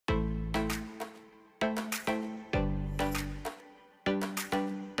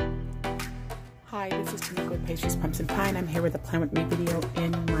Hi, this is Tamika with Pastries, Pumps, and Pie, and I'm here with a Plan With Me video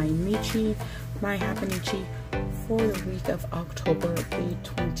in My-Nichi, my Happynichi, for the week of October the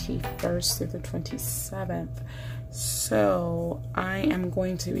 21st through the 27th. So, I am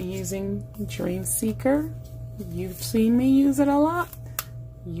going to be using Dream Seeker. You've seen me use it a lot.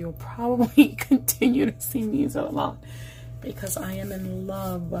 You'll probably continue to see me use it a lot because I am in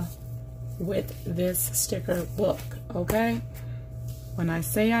love with this sticker book, okay? When I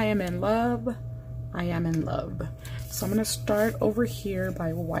say I am in love, I am in love. So I'm going to start over here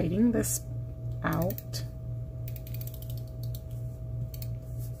by whiting this out.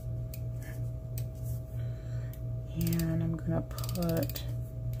 And I'm going to put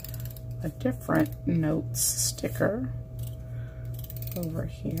a different notes sticker over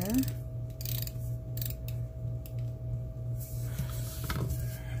here.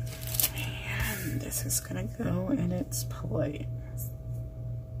 And this is going to go in its place.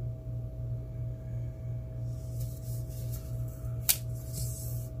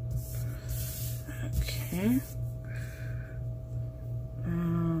 Okay.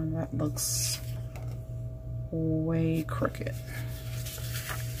 That looks way crooked.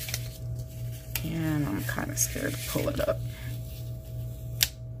 And I'm kind of scared to pull it up.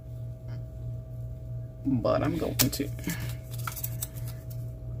 But I'm going to.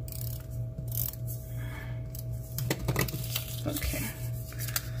 Okay.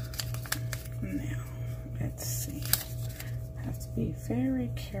 Now, let's see. I have to be very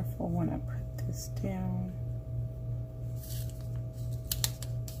careful when I put this down.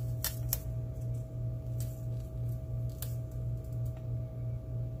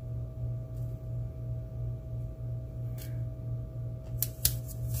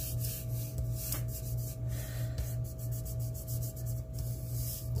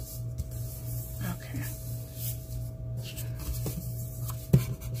 Okay.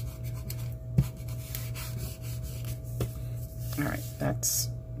 All right, that's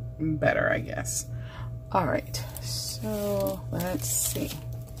better, I guess. All right, so let's see.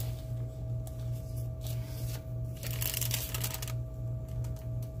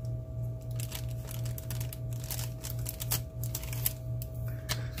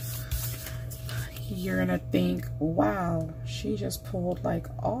 You're gonna think, wow, she just pulled like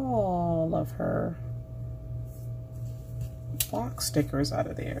all of her box stickers out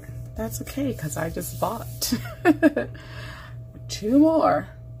of there. That's okay, because I just bought 2 more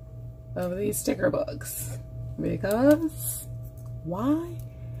of these sticker books. Because why?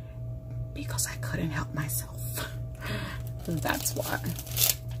 Because I couldn't help myself. That's why.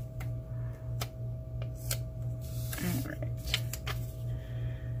 All right.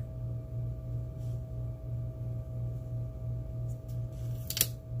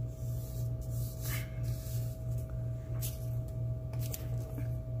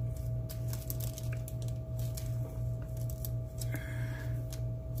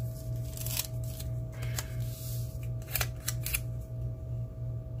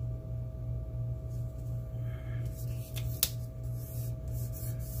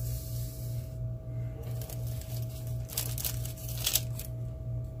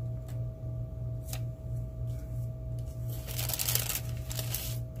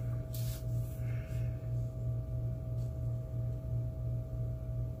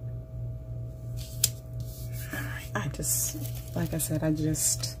 I just, like I said, I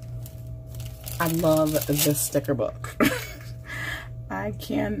love this sticker book.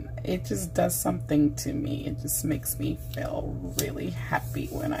 It just does something to me. It just makes me feel really happy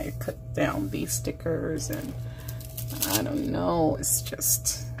when I put down these stickers, and I don't know, it's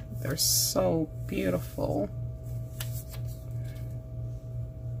just, they're so beautiful.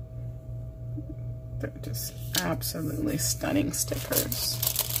 They're just absolutely stunning stickers.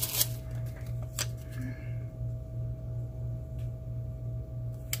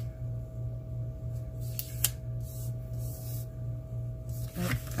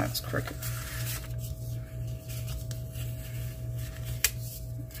 That's crooked.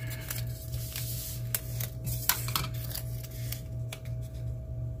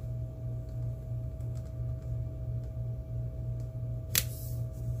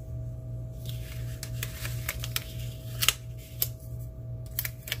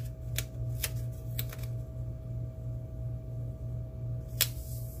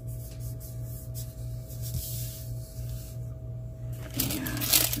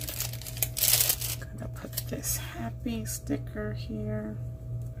 This happy sticker here.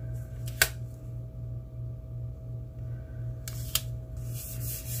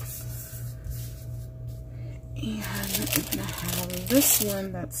 And I'm gonna have this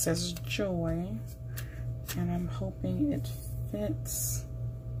one that says joy, and I'm hoping it fits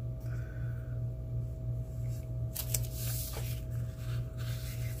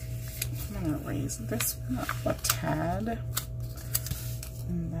I'm gonna raise this one up a tad,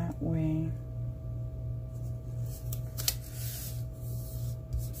 and that way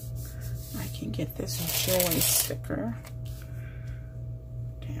I can get this joy sticker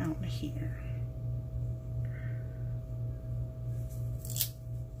down here.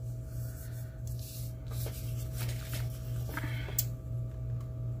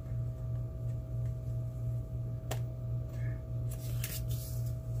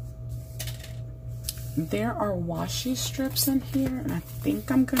 There are washi strips in here, and I think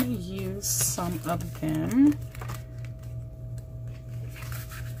I'm going to use some of them.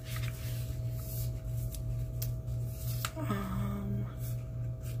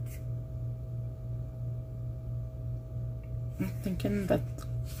 I'm thinking that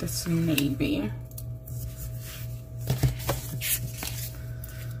this navy.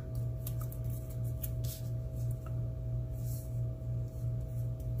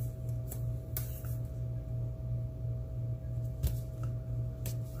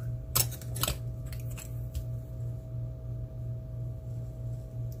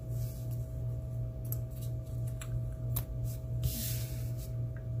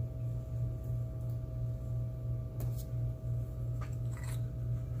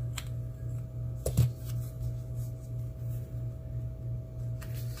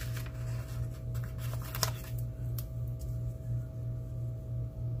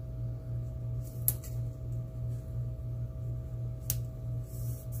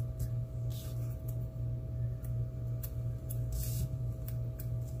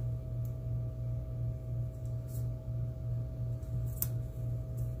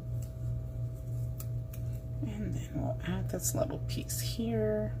 And then we'll add this little piece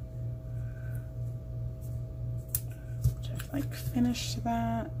here. Just like finish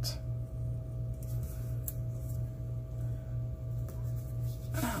that.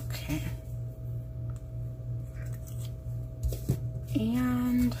 Okay.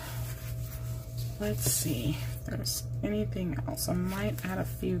 And let's see if there's anything else. I might add a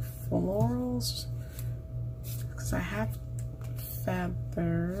few florals because I have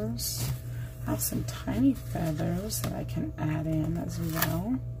feathers. I have some tiny feathers that I can add in as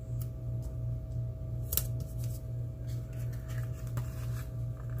well.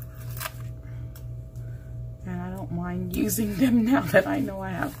 And I don't mind using them now that I know I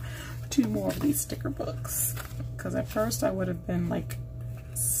have 2 more of these sticker books. Because at first I would have been like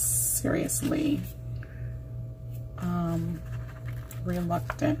seriously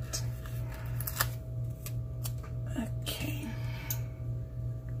reluctant. Okay.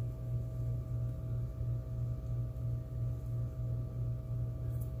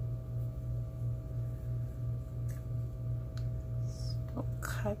 So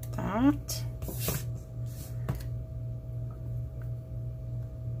cut that.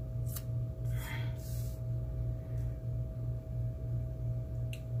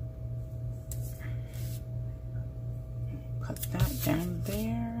 Put that down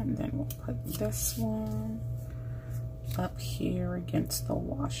there, and then we'll put this one up here against the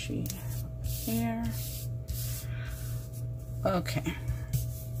washi there. Okay.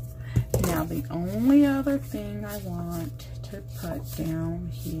 Now the only other thing I want to put down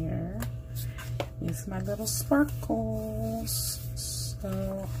here is my little sparkles.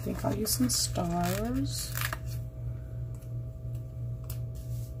 So I think I'll use some stars.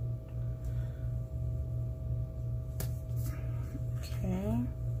 Okay.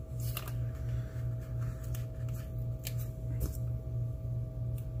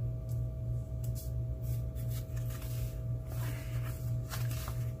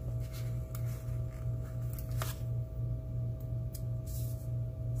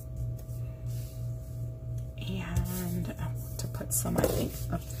 And I want to put some, I think,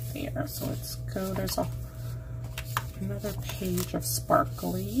 up there. So let's go. There's another page of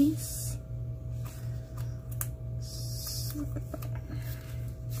sparklies. So,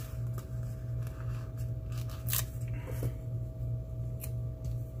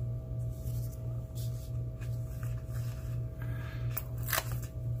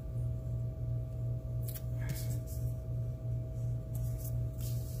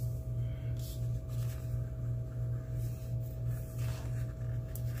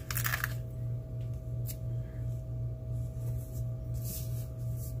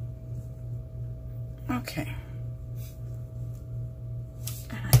 okay,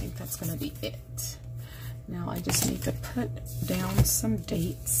 and I think that's going to be it. Now I just need to put down some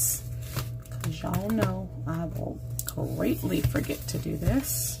dates because y'all know I will greatly forget to do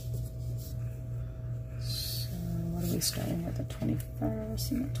this. So what are we starting with? The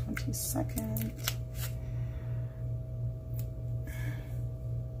 21st and the 22nd.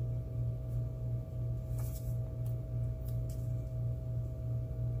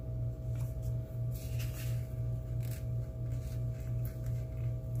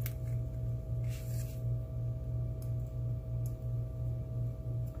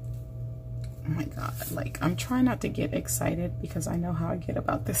 my God, like, I'm trying not to get excited because I know how I get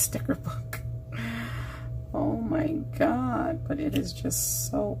about this sticker book. Oh my God, but it is just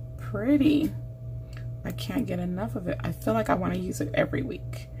so pretty. I can't get enough of it. I feel like I want to use it every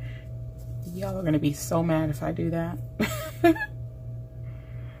week. Y'all are going to be so mad if I do that.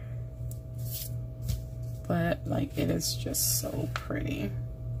 But like, it is just so pretty.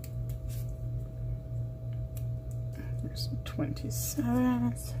 There's the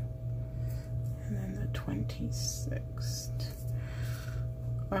 27th and then the 26th.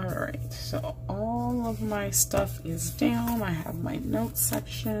 All right, so all of my stuff is down. I have my notes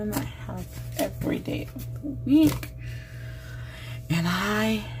section. I have every day of the week. And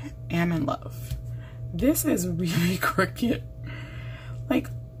I am in love. This is really crooked. Like,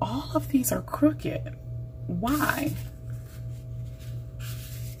 all of these are crooked. Why?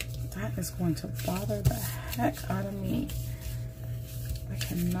 That is going to bother the heck out of me. I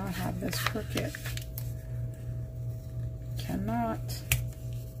cannot have this crooked. Cannot.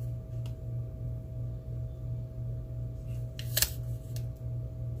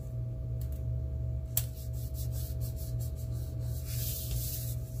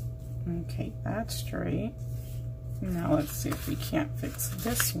 Okay, that's straight. Now let's see if we can't fix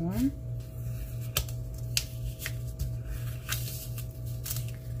this one.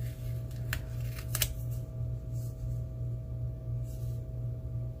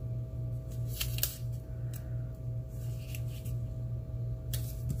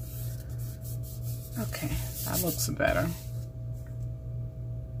 Okay, that looks better.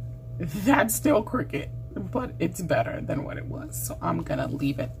 That's still crooked, but it's better than what it was. So I'm gonna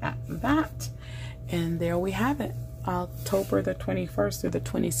leave it at that. And there we have it. October the 21st through the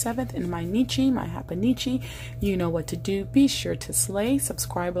 27th in My-Nichi, my Happynichi. You know what to do. Be sure to slay,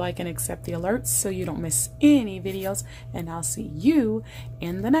 subscribe, like, and accept the alerts so you don't miss any videos. And I'll see you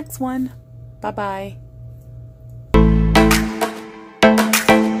in the next one. Bye-bye.